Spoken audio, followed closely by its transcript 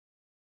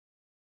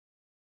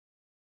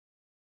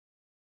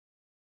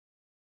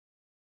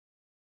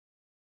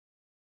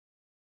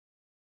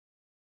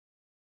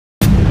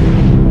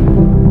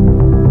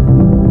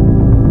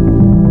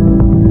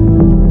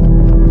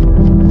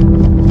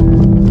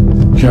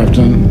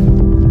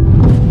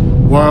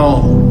Captain.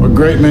 While a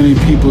great many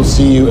people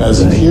see you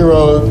as a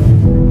hero,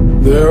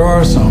 there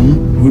are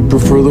some who'd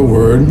prefer the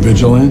word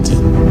vigilante.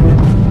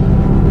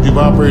 You've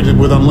operated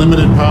with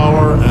unlimited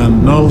power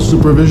and no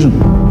supervision.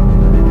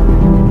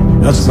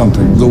 That's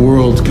something the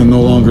world can no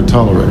longer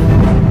tolerate.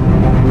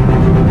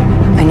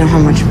 I know how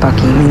much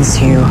Bucky means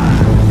to you.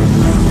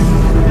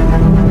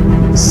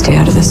 Stay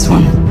out of this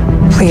one.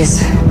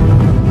 Please.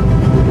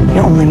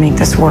 You'll only make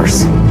this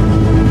worse.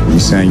 You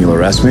saying you'll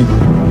arrest me?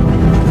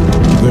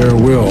 There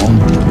will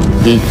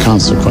be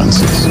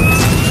consequences.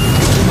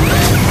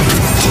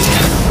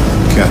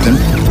 Captain,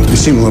 you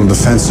seem a little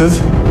defensive.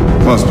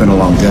 Well, it's been a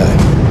long day.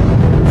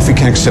 If we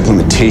can't accept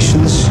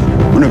limitations,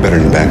 we're no better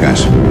than bad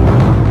guys.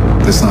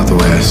 That's not the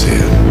way I see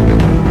it.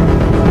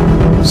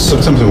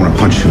 Sometimes I want to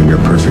punch you in your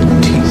perfect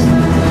teeth.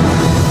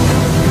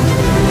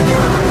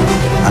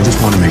 I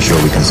just want to make sure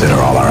we consider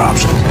all our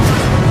options.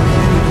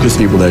 Because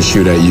people that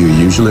shoot at you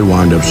usually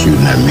wind up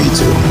shooting at me,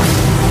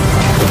 too.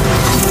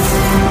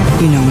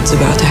 You know what's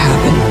about to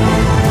happen.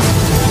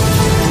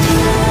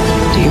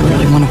 Do you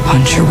really want to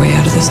punch your way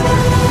out of this?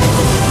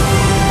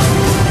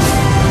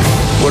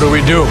 What do we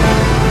do?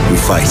 We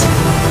fight.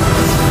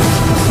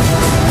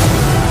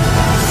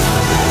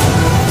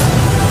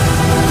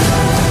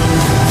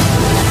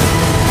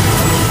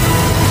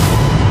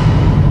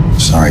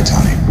 Sorry,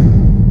 Tony.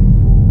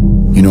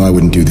 You know I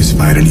wouldn't do this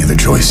if I had any other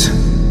choice.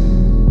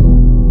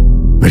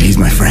 But he's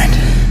my friend.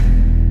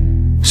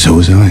 So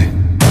was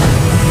I.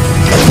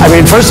 I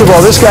mean, first of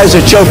all, this guy's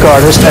a joke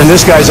artist, and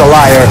this guy's a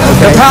liar.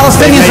 Okay? The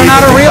Palestinians are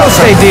not a real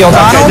estate deal,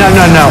 Donald.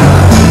 Okay, no.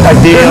 A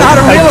deal, They're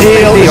not a real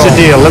estate deal. is a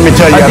deal. Let me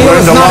tell you, A deal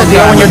is not a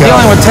deal when you're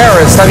dealing with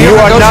terrorists. Have you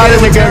ever are not negotiated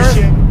in with terrorists?